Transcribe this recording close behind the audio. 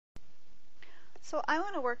So I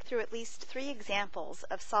want to work through at least 3 examples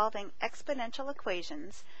of solving exponential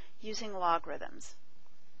equations using logarithms.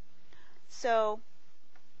 So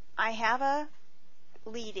I have a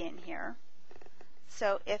lead in here.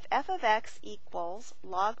 So if f of x equals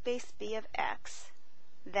log base b of x,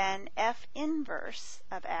 then f inverse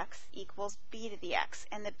of x equals b to the x.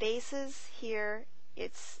 And the bases here,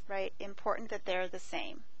 it's important that they're the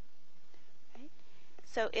same.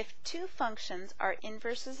 So if two functions are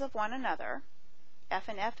inverses of one another, f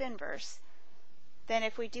and f inverse, then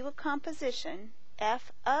if we do a composition,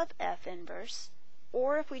 f of f inverse,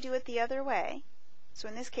 or if we do it the other way, so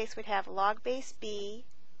in this case we'd have log base b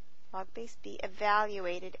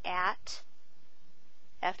evaluated at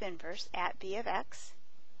f inverse at b of x,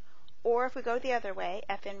 or if we go the other way,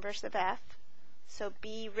 f inverse of f, so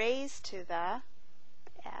b raised to the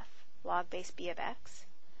f log base b of x.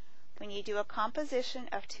 When you do a composition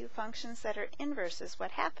of two functions that are inverses,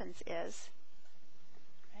 what happens is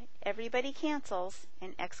everybody cancels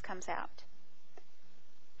and x comes out.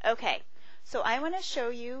 Okay, so I want to show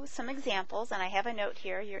you some examples, and I have a note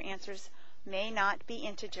here. Your answers may not be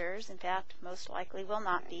integers. In fact, most likely will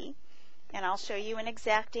not be. And I'll show you an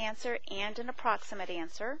exact answer and an approximate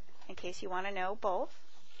answer in case you want to know both.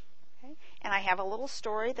 Okay? And I have a little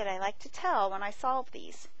story that I like to tell when I solve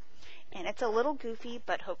these. And it's a little goofy,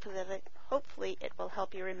 but hopefully it will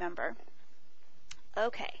help you remember.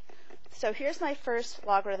 Okay, so here's my first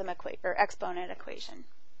logarithm exponent equation.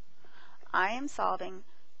 I am solving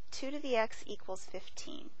 2 to the x equals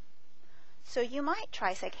 15. So you might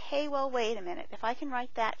try saying, hey, well, wait a minute. If I can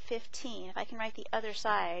write that 15, if I can write the other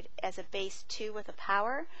side as a base 2 with a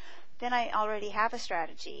power, then I already have a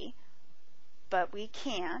strategy. But we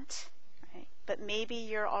can't. But maybe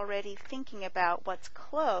you're already thinking about what's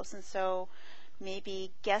close, and so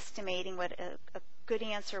maybe guesstimating what a good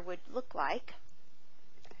answer would look like.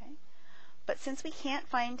 Okay. But since we can't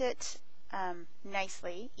find it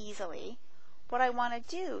easily, what I want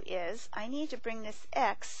to do is I need to bring this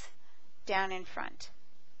x down in front.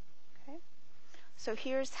 Okay. So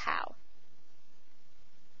here's how.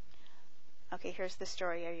 Okay, here's the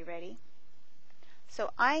story. Are you ready?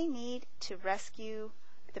 So I need to rescue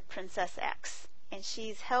the Princess X, and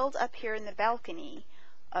she's held up here in the balcony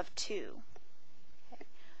of 2. Okay.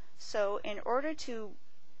 So in order to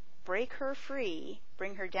break her free,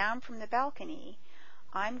 bring her down from the balcony,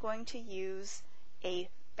 I'm going to use a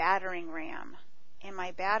battering ram. And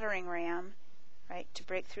my battering ram, to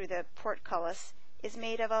break through the portcullis, is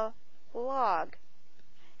made of a log.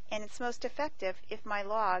 And it's most effective if my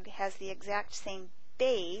log has the exact same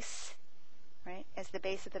base, as the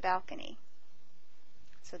base of the balcony.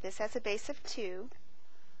 So this has a base of 2.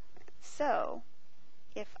 So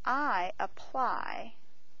if I apply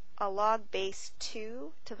a log base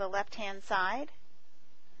 2 to the left-hand side,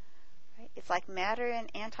 it's like matter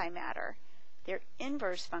and antimatter. They're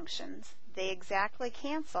inverse functions. They exactly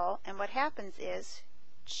cancel, and what happens is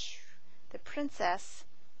the princess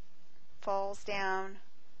falls down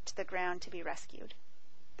to the ground to be rescued.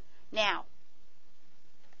 Now,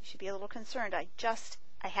 you should be a little concerned. I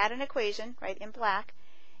had an equation, in black,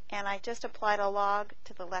 and I just applied a log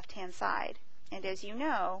to the left-hand side. And as you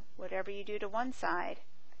know, whatever you do to one side,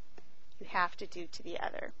 you have to do to the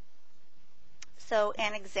other. So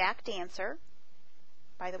an exact answer,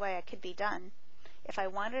 by the way, I could be done. If I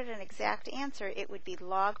wanted an exact answer, it would be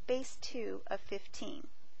log base 2 of 15.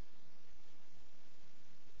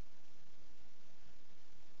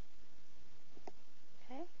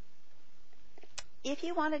 Okay. If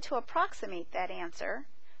you wanted to approximate that answer,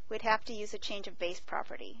 we'd have to use a change of base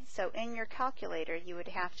property. So in your calculator, you would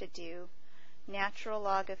have to do natural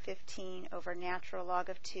log of 15 over natural log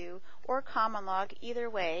of 2, or common log, either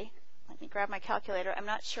way. Let me grab my calculator. I'm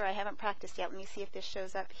not sure. I haven't practiced yet. Let me see if this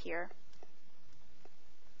shows up here.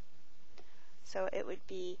 So it would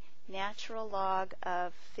be natural log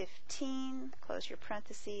of 15, close your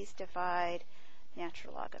parentheses, divide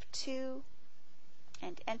natural log of 2,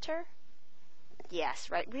 and enter. Yes,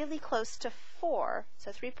 really close to 4,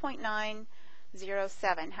 so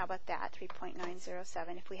 3.907. How about that?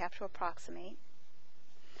 3.907 if we have to approximate.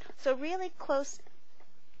 So really close,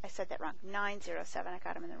 I said that wrong, 907. I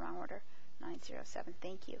got them in the wrong order. 907,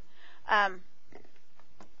 thank you.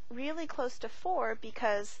 Really close to 4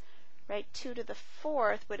 because 2 to the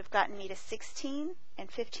 4th would have gotten me to 16,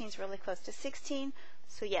 and 15 is really close to 16.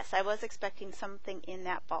 So yes, I was expecting something in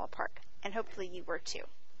that ballpark, and hopefully you were too.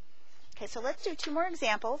 Okay, so let's do 2 more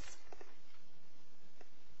examples.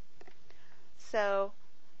 So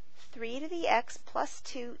 3 to the x plus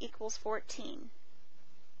 2 equals 14.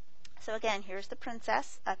 So again, here's the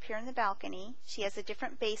princess up here in the balcony. She has a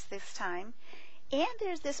different base this time, And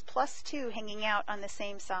there's this plus 2 hanging out on the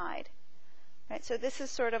same side. Right? So this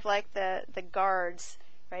is sort of like the guards,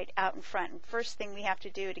 right, out in front. And first thing we have to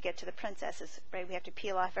do to get to the princess is, right, we have to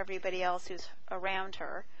peel off everybody else who's around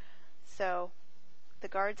her. So the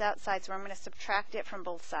guards outside, so I'm going to subtract it from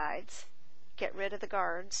both sides. Get rid of the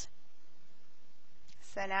guards.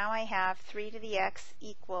 So now I have 3 to the x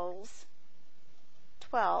equals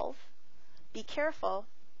 12. Be careful,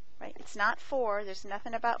 right? It's not 4. There's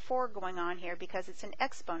nothing about 4 going on here because it's an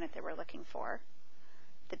exponent that we're looking for.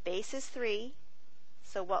 The base is 3,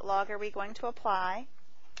 so what log are we going to apply?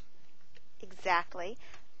 Exactly.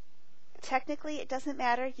 Technically, it doesn't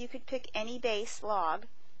matter. You could pick any base log.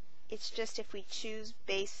 It's just if we choose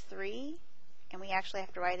base 3, and we actually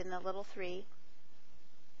have to write in the little 3.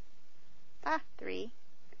 3.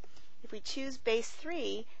 If we choose base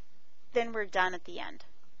 3, then we're done at the end.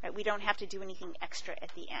 Right? We don't have to do anything extra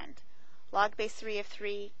at the end. Log base 3 of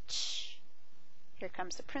 3, here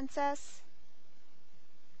comes the princess.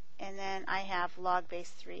 And then I have log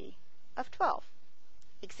base 3 of 12.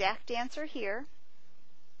 Exact answer here.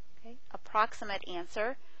 Okay. Approximate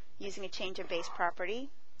answer using a change of base property.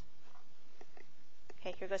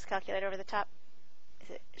 Okay, here goes calculator over the top. Is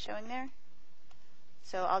it showing there?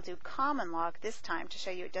 So I'll do common log this time to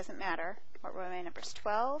show you it doesn't matter. What were my numbers?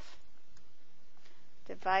 12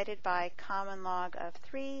 divided by common log of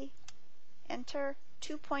 3. Enter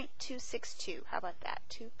 2.262. How about that?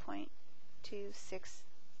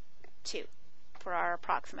 2.262 for our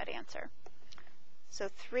approximate answer. So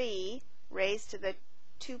 3 raised to the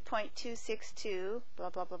 2.262, blah,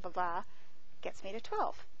 blah, blah, blah, blah, gets me to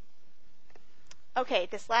 12. Okay,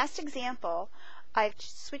 this last example, I've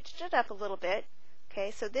switched it up a little bit.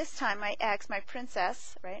 Okay, so this time my x, my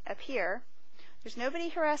princess, right, up here, there's nobody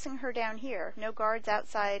harassing her down here. No guards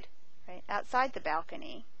outside, right, outside the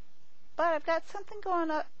balcony. But I've got something going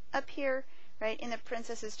up here, right, in the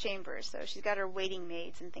princess's chambers. So she's got her waiting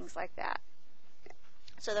maids and things like that.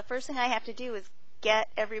 So the first thing I have to do is get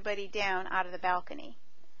everybody down out of the balcony.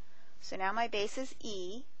 So now my base is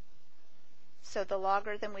e. So the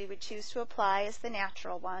logarithm we would choose to apply is the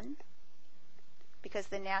natural one, because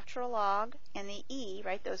the natural log and the e,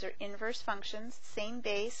 right, those are inverse functions, same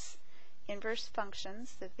base, inverse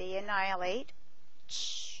functions that they annihilate.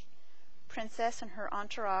 Princess and her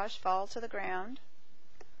entourage fall to the ground.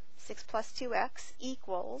 6 plus 2x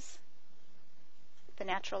equals the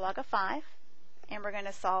natural log of 5, and we're going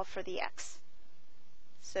to solve for the x.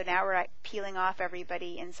 So now we're peeling off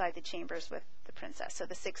everybody inside the chambers with the princess. So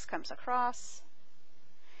the 6 comes across.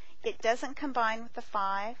 It doesn't combine with the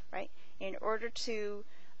 5, right? In order to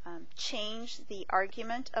change the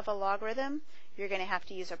argument of a logarithm, you're going to have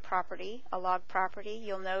to use a property, a log property.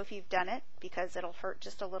 You'll know if you've done it because it'll hurt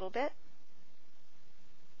just a little bit.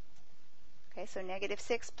 Okay, so negative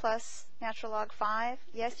 6 plus natural log 5.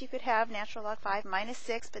 Yes, you could have natural log 5 minus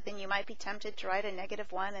 6, but then you might be tempted to write a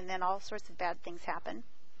negative 1, and then all sorts of bad things happen.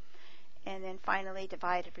 And then finally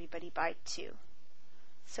divide everybody by 2.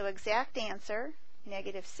 So exact answer,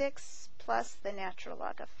 negative 6 plus the natural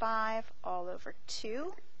log of 5 all over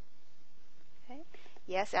 2. Okay.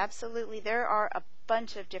 Yes, absolutely. There are a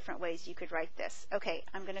bunch of different ways you could write this. Okay,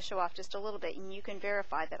 I'm going to show off just a little bit, and you can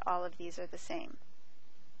verify that all of these are the same.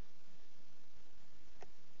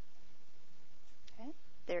 Okay,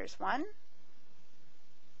 there's one.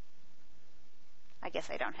 I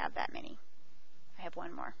guess I don't have that many. I have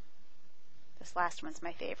one more. This last one's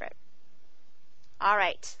my favorite. All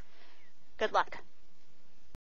right. Good luck.